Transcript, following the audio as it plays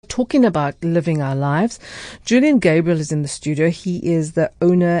talking about living our lives. Julian Gabriel is in the studio. He is the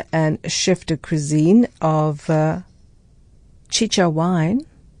owner and chef de cuisine of Chicha Wine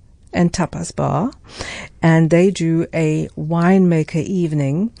and Tapas Bar, and they do a winemaker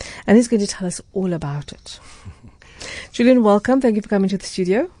evening, and he's going to tell us all about it. Julian, welcome. Thank you for coming to the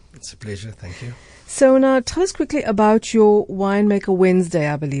studio. It's a pleasure. Thank you. So now tell us quickly about your Winemaker Wednesday,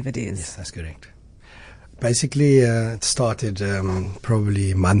 I believe it is. Yes, that's correct. Basically, it started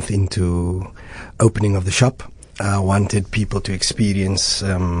probably a month into opening of the shop. I wanted people to experience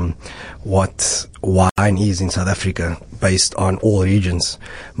what wine is in South Africa based on all regions.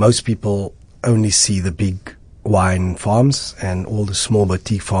 Most people only see the big wine farms, and all the small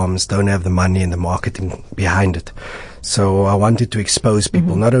boutique farms don't have the money and the marketing behind it. So I wanted to expose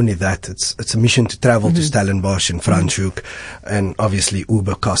people. Not only that, it's a mission to travel to Stellenbosch and Franschhoek, and obviously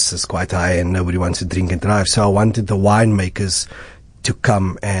Uber costs is quite high and nobody wants to drink and drive. So I wanted the winemakers to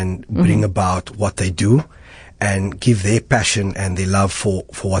come and bring about what they do and give their passion and their love for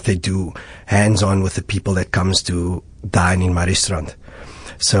what they do hands-on with the people that comes to dine in my restaurant.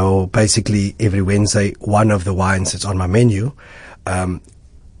 So basically every Wednesday, one of the wines that's on my menu,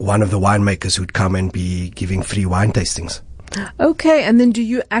 one of the winemakers would come and be giving free wine tastings. Okay, and then do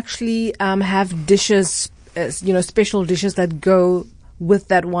you actually have dishes, special dishes that go with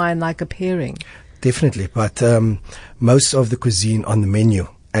that wine, like a pairing? Definitely, but most of the cuisine on the menu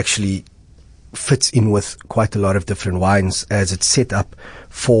actually fits in with quite a lot of different wines, as it's set up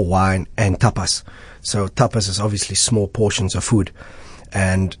for wine and tapas. So tapas is obviously small portions of food,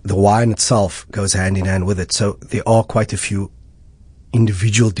 and the wine itself goes hand in hand with it. So there are quite a few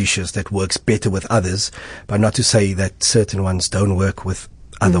individual dishes that works better with others, but not to say that certain ones don't work with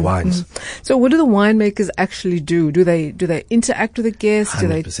other wines. So what do the winemakers actually do? Do they interact with the guests?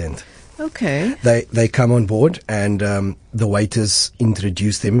 100%. Okay. They come on board, and the waiters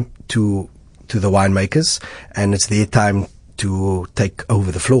introduce them to the winemakers, and it's their time to take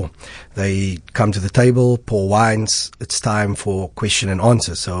over the floor. They come to the table, pour wines. It's time for question and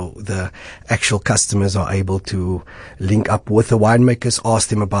answer. So the actual customers are able to link up with the winemakers, ask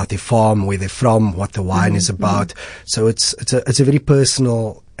them about their farm, where they're from, what the wine is about. So it's a very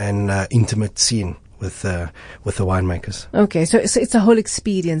personal and intimate scene with the winemakers. Okay, so it's a whole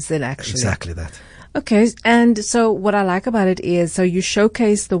experience then, actually. Exactly that. Okay, and so what I like about it is, so you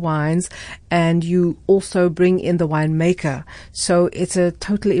showcase the wines and you also bring in the winemaker. So it's a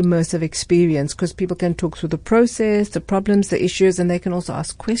totally immersive experience, because people can talk through the process, the problems, the issues, and they can also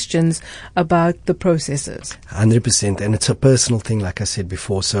ask questions about the processes. 100%, and it's a personal thing, like I said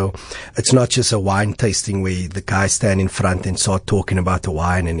before. So it's not just a wine tasting where the guys stand in front and start talking about the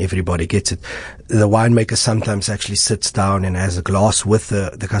wine and everybody gets it. The winemaker sometimes actually sits down and has a glass with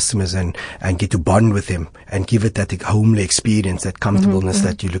the customers and get to bond with them and give it that homely experience, that comfortableness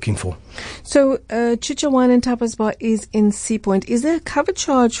that you're looking for. So Chicha Wine and Tapas Bar is in Sea Point. Is there a cover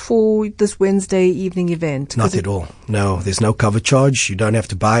charge for this Wednesday evening event? Not at all. No, there's no cover charge. You don't have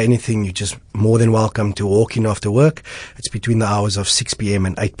to buy anything. You're just more than welcome to walk in after work. It's between the hours of 6 p.m.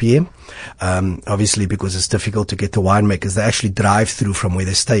 and 8 p.m. Obviously, because it's difficult to get the winemakers, they actually drive through from where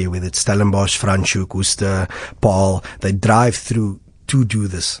they stay, whether it's Stellenbosch, Franschhoek, Worcester, Paarl. They drive through to do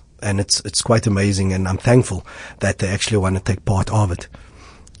this. And it's quite amazing, and I'm thankful that they actually want to take part of it.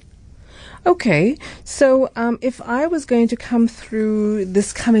 Okay, so if I was going to come through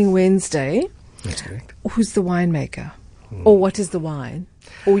this coming Wednesday, that's correct. Who's the winemaker? Or what is the wine?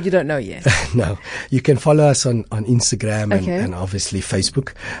 Or you don't know yet? No, you can follow us on Instagram and obviously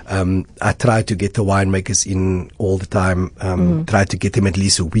Facebook. I try to get the winemakers in all the time, try to get them at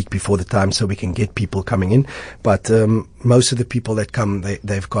least a week before the time so we can get people coming in. But most of the people that come,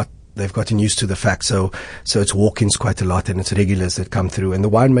 they've gotten used to the fact. So it's walk-ins quite a lot, and it's regulars that come through. And the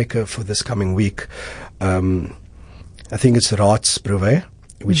winemaker for this coming week, I think it's Raats Brewery,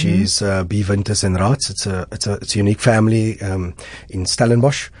 which is B. Winters and Raats. It's a unique family in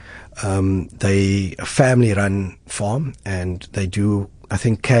Stellenbosch. They a family-run farm, and they do, I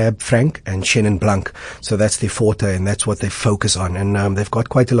think, Cab Franc and Chenin Blanc. So that's their forte, and that's what they focus on. And they've got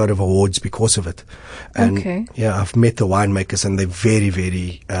quite a lot of awards because of it. And yeah, I've met the winemakers, and they're very,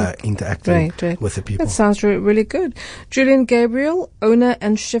 very interacting with the people. That sounds really good. Julian Gabriel, owner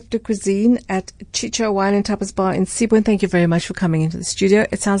and chef de cuisine at Chicha Wine and Tapas Bar in Sea Point. Thank you very much for coming into the studio.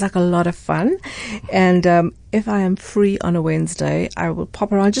 It sounds like a lot of fun. And if I am free on a Wednesday, I will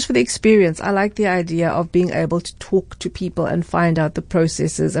pop around just for the experience. I like the idea of being able to talk to people and find out the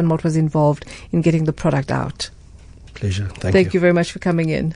processes and what was involved in getting the product out. Pleasure. Thank you very much for coming in.